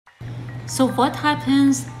So what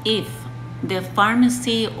happens if the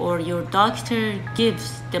pharmacy or your doctor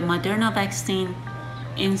gives the Moderna vaccine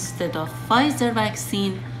instead of Pfizer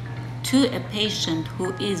vaccine to a patient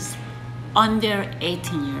who is under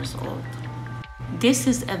 18 years old? This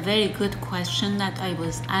is a very good question that I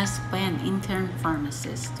was asked by an intern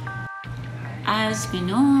pharmacist. As we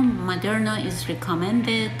know, Moderna is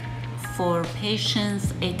recommended for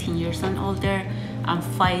patients 18 years and older, and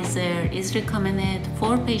Pfizer is recommended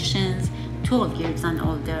for patients 12 years and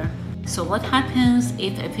older. So what happens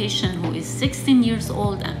if a patient who is 16 years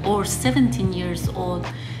old or 17 years old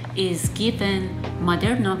is given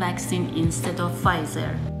Moderna vaccine instead of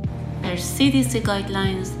Pfizer? Per CDC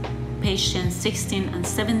guidelines, patients 16 and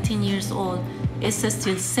 17 years old is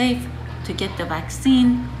still safe to get the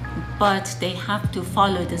vaccine, but they have to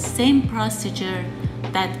follow the same procedure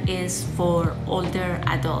that is for older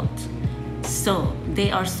adults. So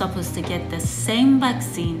they are supposed to get the same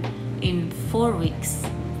vaccine in 4 weeks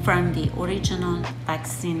from the original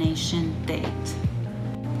vaccination date.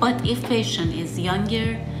 But if patient is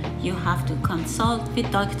younger, you have to consult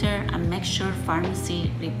with doctor and make sure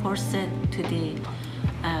pharmacy reports it to the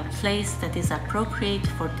place that is appropriate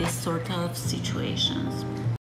for this sort of situations.